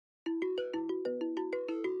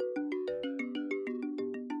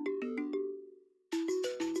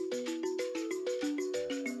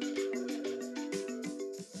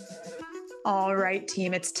All right,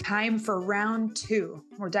 team, it's time for round two.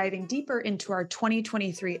 We're diving deeper into our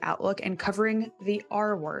 2023 outlook and covering the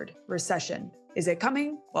R word, recession. Is it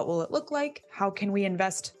coming? What will it look like? How can we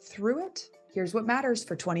invest through it? Here's what matters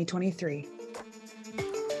for 2023.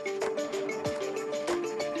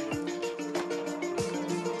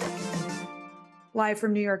 Live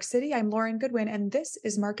from New York City, I'm Lauren Goodwin, and this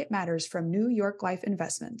is Market Matters from New York Life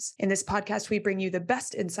Investments. In this podcast, we bring you the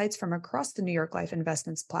best insights from across the New York Life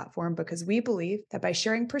Investments platform because we believe that by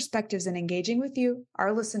sharing perspectives and engaging with you,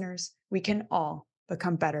 our listeners, we can all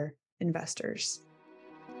become better investors.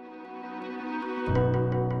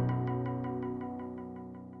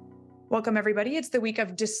 Welcome, everybody. It's the week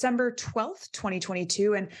of December 12th,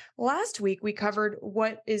 2022. And last week, we covered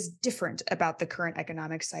what is different about the current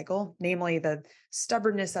economic cycle, namely the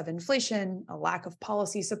stubbornness of inflation, a lack of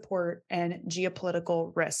policy support, and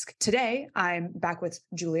geopolitical risk. Today, I'm back with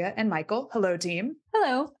Julia and Michael. Hello, team.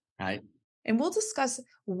 Hello. Hi. And we'll discuss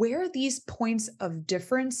where these points of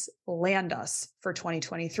difference land us for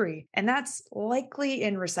 2023. And that's likely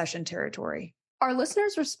in recession territory. Our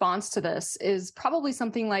listeners' response to this is probably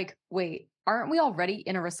something like, wait, aren't we already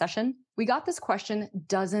in a recession? We got this question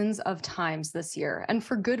dozens of times this year, and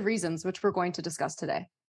for good reasons, which we're going to discuss today.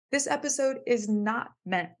 This episode is not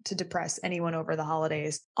meant to depress anyone over the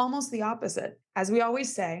holidays. Almost the opposite. As we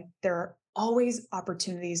always say, there are always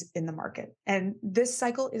opportunities in the market. And this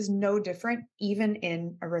cycle is no different, even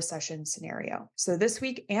in a recession scenario. So this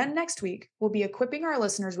week and next week, we'll be equipping our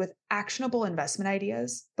listeners with actionable investment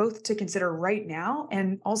ideas, both to consider right now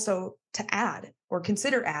and also to add or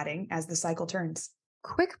consider adding as the cycle turns.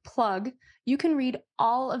 Quick plug, you can read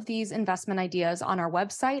all of these investment ideas on our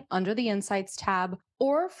website under the Insights tab,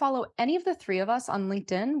 or follow any of the three of us on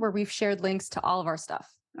LinkedIn, where we've shared links to all of our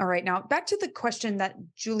stuff. All right, now back to the question that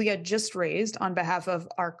Julia just raised on behalf of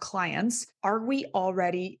our clients. Are we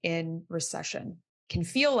already in recession? Can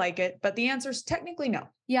feel like it, but the answer is technically no.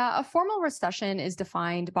 Yeah, a formal recession is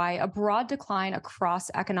defined by a broad decline across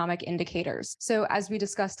economic indicators. So as we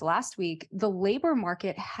discussed last week, the labor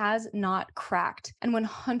market has not cracked. And when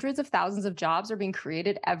hundreds of thousands of jobs are being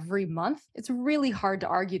created every month, it's really hard to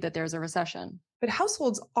argue that there's a recession. But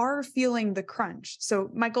households are feeling the crunch. So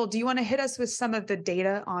Michael, do you want to hit us with some of the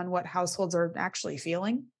data on what households are actually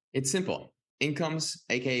feeling? It's simple. Incomes,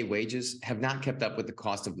 aka wages, have not kept up with the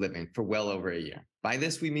cost of living for well over a year. By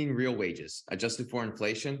this, we mean real wages, adjusted for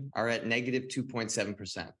inflation, are at negative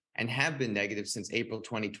 2.7% and have been negative since April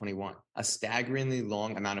 2021, a staggeringly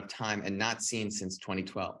long amount of time and not seen since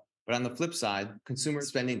 2012. But on the flip side, consumer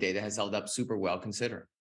spending data has held up super well considering.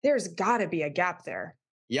 There's got to be a gap there.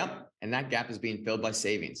 Yep, and that gap is being filled by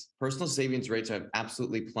savings. Personal savings rates have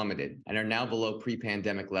absolutely plummeted and are now below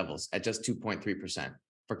pre-pandemic levels at just 2.3%.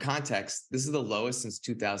 For context, this is the lowest since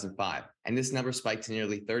 2005, and this number spiked to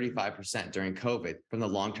nearly 35% during COVID from the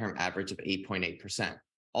long-term average of 8.8%.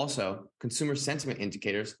 Also, consumer sentiment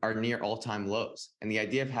indicators are near all-time lows, and the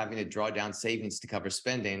idea of having to draw down savings to cover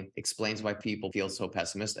spending explains why people feel so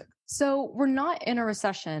pessimistic. So we're not in a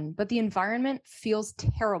recession, but the environment feels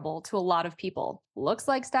terrible to a lot of people. Looks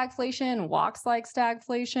like stagflation, walks like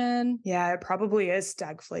stagflation. Yeah, it probably is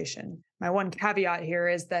stagflation. My one caveat here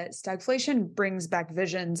is that stagflation brings back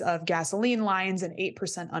visions of gasoline lines and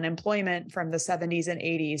 8% unemployment from the 70s and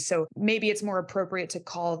 80s. So maybe it's more appropriate to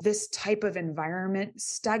call this type of environment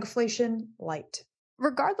stagflation light.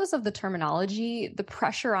 Regardless of the terminology, the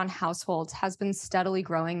pressure on households has been steadily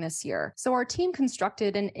growing this year. So our team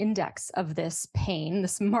constructed an index of this pain,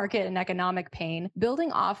 this market and economic pain,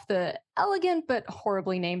 building off the elegant but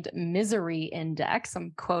horribly named misery index,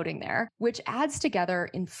 I'm quoting there, which adds together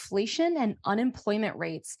inflation and unemployment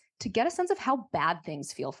rates to get a sense of how bad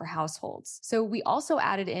things feel for households. So we also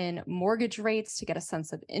added in mortgage rates to get a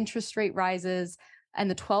sense of interest rate rises, and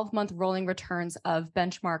the 12-month rolling returns of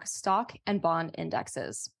benchmark stock and bond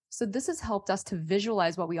indexes. So this has helped us to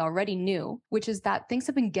visualize what we already knew, which is that things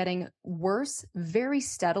have been getting worse very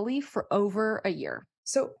steadily for over a year.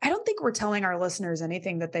 So I don't think we're telling our listeners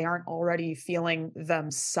anything that they aren't already feeling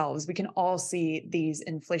themselves. We can all see these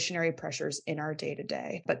inflationary pressures in our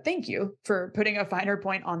day-to-day. But thank you for putting a finer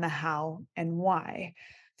point on the how and why.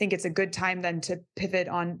 I think it's a good time then to pivot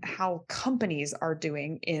on how companies are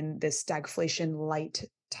doing in this stagflation light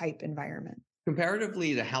type environment.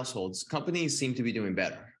 Comparatively to households, companies seem to be doing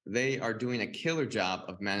better. They are doing a killer job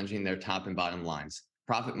of managing their top and bottom lines.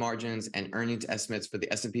 Profit margins and earnings estimates for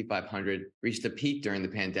the S&P 500 reached a peak during the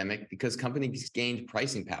pandemic because companies gained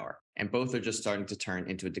pricing power, and both are just starting to turn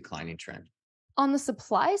into a declining trend. On the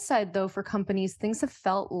supply side, though, for companies, things have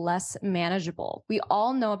felt less manageable. We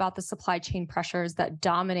all know about the supply chain pressures that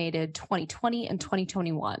dominated 2020 and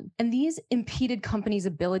 2021, and these impeded companies'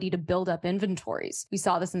 ability to build up inventories. We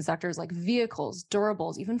saw this in sectors like vehicles,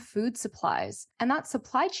 durables, even food supplies. And that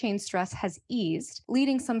supply chain stress has eased,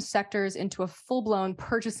 leading some sectors into a full-blown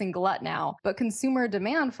purchasing glut now, but consumer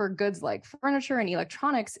demand for goods like furniture and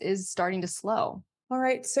electronics is starting to slow. All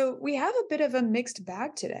right, so we have a bit of a mixed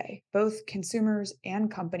bag today. Both consumers and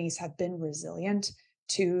companies have been resilient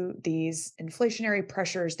to these inflationary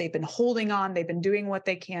pressures. They've been holding on, they've been doing what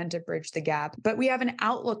they can to bridge the gap. But we have an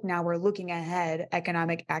outlook now, we're looking ahead.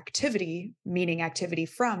 Economic activity, meaning activity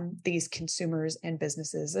from these consumers and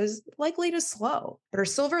businesses, is likely to slow. But our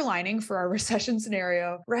silver lining for our recession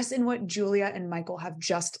scenario rests in what Julia and Michael have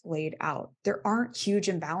just laid out. There aren't huge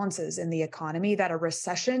imbalances in the economy that a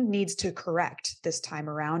recession needs to correct this time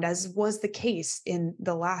around, as was the case in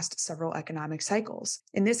the last several economic cycles.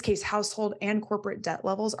 In this case, household and corporate debt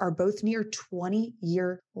levels are both near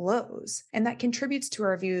 20-year lows. And that contributes to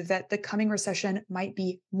our view that the coming recession might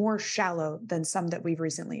be more shallow than some that we've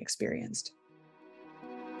recently experienced.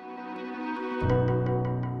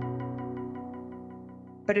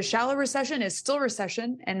 But a shallow recession is still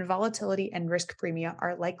recession, and volatility and risk premia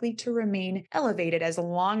are likely to remain elevated as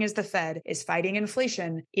long as the Fed is fighting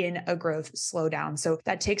inflation in a growth slowdown. So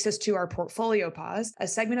that takes us to our portfolio pause, a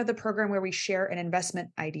segment of the program where we share an investment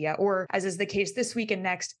idea, or as is the case this week and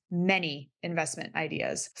next, many investment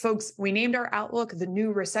ideas. Folks, we named our outlook the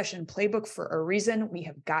New Recession Playbook for a reason. We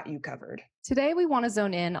have got you covered. Today, we want to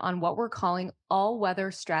zone in on what we're calling all-weather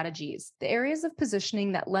strategies, the areas of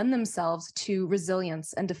positioning that lend themselves to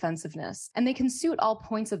resilience and defensiveness, and they can suit all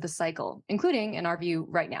points of the cycle, including, in our view,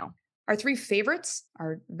 right now. Our three favorites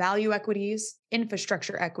are value equities,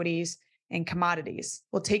 infrastructure equities, and commodities.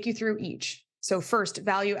 We'll take you through each. So first,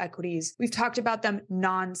 value equities. We've talked about them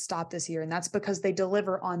nonstop this year, and that's because they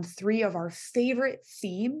deliver on three of our favorite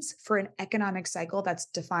themes for an economic cycle that's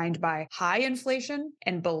defined by high inflation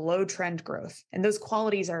and below trend growth. And those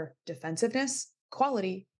qualities are defensiveness,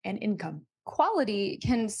 quality, and income. Quality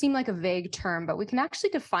can seem like a vague term, but we can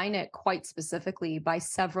actually define it quite specifically by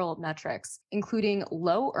several metrics, including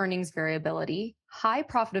low earnings variability, high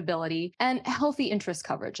profitability, and healthy interest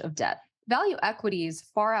coverage of debt. Value equities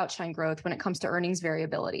far outshine growth when it comes to earnings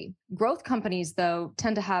variability. Growth companies, though,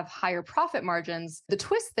 tend to have higher profit margins. The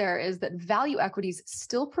twist there is that value equities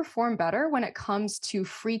still perform better when it comes to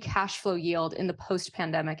free cash flow yield in the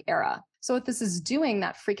post-pandemic era. So what this is doing,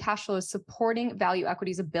 that free cash flow is supporting value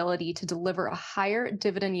equities' ability to deliver a higher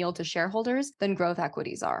dividend yield to shareholders than growth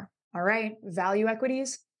equities are. All right, value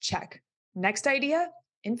equities, check. Next idea,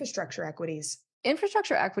 infrastructure equities.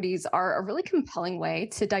 Infrastructure equities are a really compelling way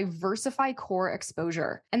to diversify core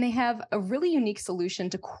exposure, and they have a really unique solution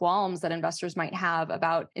to qualms that investors might have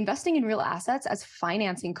about investing in real assets as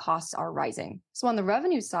financing costs are rising. So on the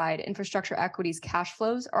revenue side, infrastructure equities cash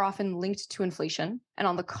flows are often linked to inflation, and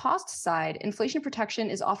on the cost side, inflation protection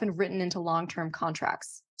is often written into long-term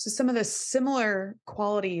contracts. So some of the similar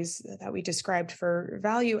qualities that we described for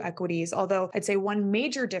value equities, although I'd say one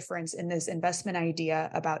major difference in this investment idea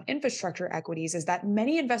about infrastructure equities is that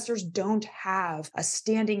many investors don't have a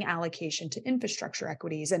standing allocation to infrastructure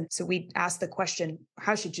equities. And so we asked the question,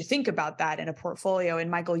 how should you think about that in a portfolio? And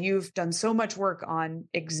Michael, you've done so much work on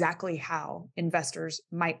exactly how investors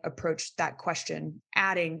might approach that question,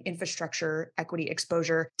 adding infrastructure equity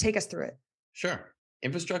exposure. Take us through it. Sure.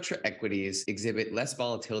 Infrastructure equities exhibit less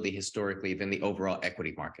volatility historically than the overall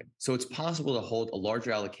equity market. So it's possible to hold a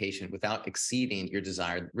larger allocation without exceeding your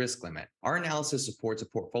desired risk limit. Our analysis supports a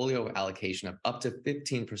portfolio allocation of up to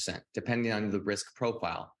 15%, depending on the risk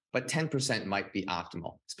profile, but 10% might be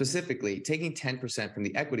optimal. Specifically, taking 10% from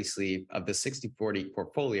the equity sleeve of the 60-40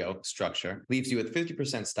 portfolio structure leaves you with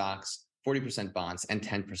 50% stocks, 40% bonds, and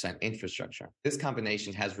 10% infrastructure. This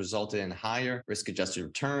combination has resulted in higher risk-adjusted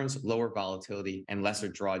returns, lower volatility, and lesser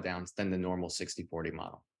drawdowns than the normal 60-40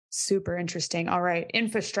 model. Super interesting. All right,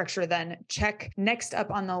 infrastructure then, check. Next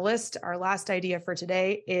up on the list, our last idea for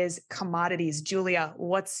today is commodities. Julia,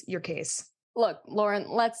 what's your case? Look, Lauren,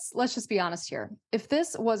 let's just be honest here. If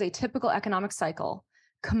this was a typical economic cycle,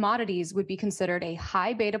 commodities would be considered a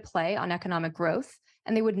high beta play on economic growth,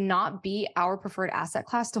 and they would not be our preferred asset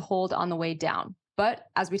class to hold on the way down. But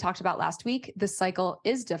as we talked about last week, this cycle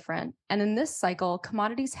is different. And in this cycle,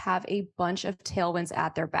 commodities have a bunch of tailwinds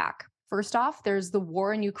at their back. First off, there's the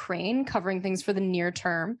war in Ukraine covering things for the near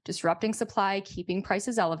term, disrupting supply, keeping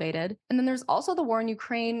prices elevated. And then there's also the war in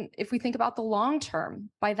Ukraine if we think about the long term.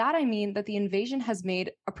 By that, I mean that the invasion has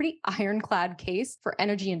made a pretty ironclad case for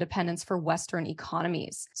energy independence for Western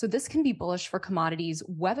economies. So this can be bullish for commodities,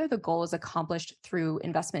 whether the goal is accomplished through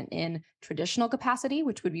investment in traditional capacity,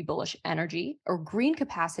 which would be bullish energy, or green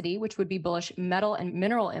capacity, which would be bullish metal and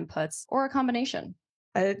mineral inputs, or a combination.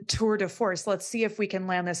 A tour de force. Let's see if we can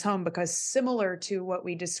land this home, because similar to what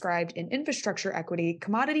we described in infrastructure equity,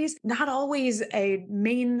 commodities not always a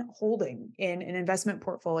main holding in an investment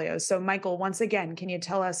portfolio. So Michael, once again, can you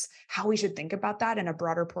tell us how we should think about that in a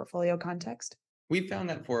broader portfolio context? We found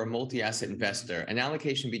that for a multi-asset investor, an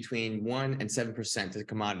allocation between 1% and 7% to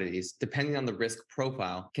commodities, depending on the risk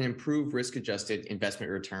profile, can improve risk-adjusted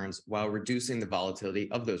investment returns while reducing the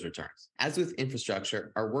volatility of those returns. As with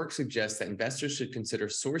infrastructure, our work suggests that investors should consider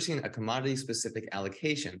sourcing a commodity-specific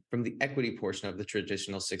allocation from the equity portion of the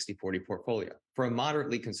traditional 60-40 portfolio. For a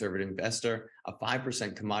moderately conservative investor, a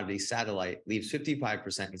 5% commodity satellite leaves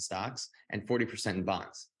 55% in stocks and 40% in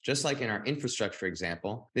bonds. Just like in our infrastructure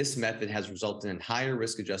example, this method has resulted in higher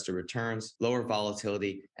risk-adjusted returns, lower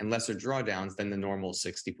volatility, and lesser drawdowns than the normal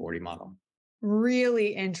 60-40 model.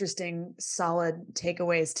 Really interesting, solid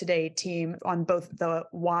takeaways today, team, on both the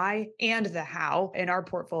why and the how in our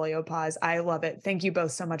portfolio pause. I love it. Thank you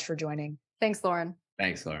both so much for joining. Thanks, Lauren.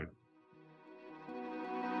 Thanks, Lauren.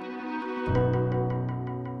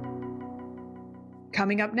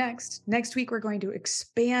 Coming up next week, we're going to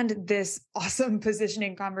expand this awesome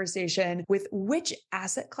positioning conversation with which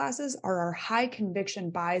asset classes are our high conviction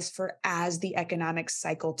buys for as the economic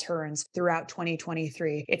cycle turns throughout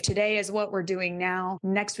 2023. If today is what we're doing now,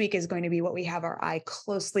 next week is going to be what we have our eye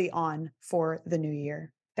closely on for the new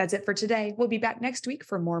year. That's it for today. We'll be back next week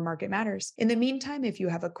for more Market Matters. In the meantime, if you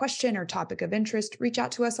have a question or topic of interest, reach out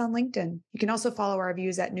to us on LinkedIn. You can also follow our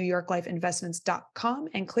views at newyorklifeinvestments.com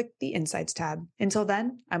and click the Insights tab. Until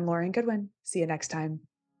then, I'm Lauren Goodwin. See you next time.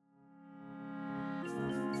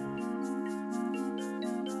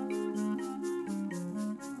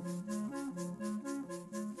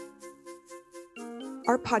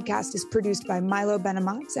 Our podcast is produced by Milo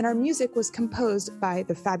Benamatz, and our music was composed by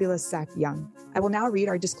the fabulous Zach Young. I will now read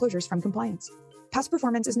our disclosures from compliance. Past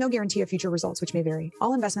performance is no guarantee of future results, which may vary.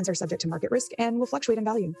 All investments are subject to market risk and will fluctuate in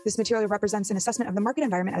value. This material represents an assessment of the market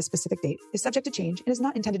environment at a specific date, is subject to change, and is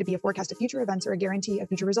not intended to be a forecast of future events or a guarantee of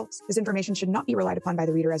future results. This information should not be relied upon by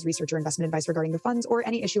the reader as research or investment advice regarding the funds or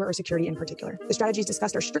any issuer or security in particular. The strategies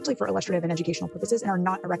discussed are strictly for illustrative and educational purposes and are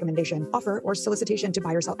not a recommendation, offer, or solicitation to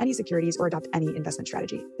buy or sell any securities or adopt any investment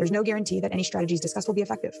strategy. There's no guarantee that any strategies discussed will be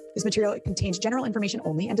effective. This material contains general information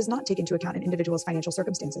only and does not take into account an individual's financial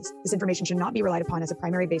circumstances. This information should not be relied upon as a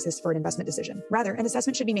primary basis for an investment decision. Rather, an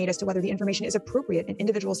assessment should be made as to whether the information is appropriate in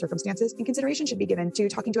individual circumstances, and consideration should be given to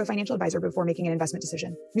talking to a financial advisor before making an investment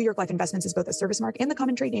decision. New York Life Investments is both a service mark and the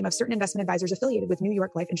common trade name of certain investment advisors affiliated with New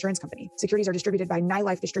York Life Insurance Company. Securities are distributed by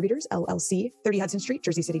NyLife Distributors, LLC, 30 Hudson Street,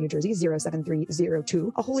 Jersey City, New Jersey,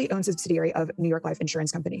 07302, a wholly owned subsidiary of New York Life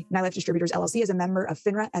Insurance Company. NyLife Distributors, LLC is a member of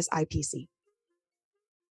FINRA SIPC.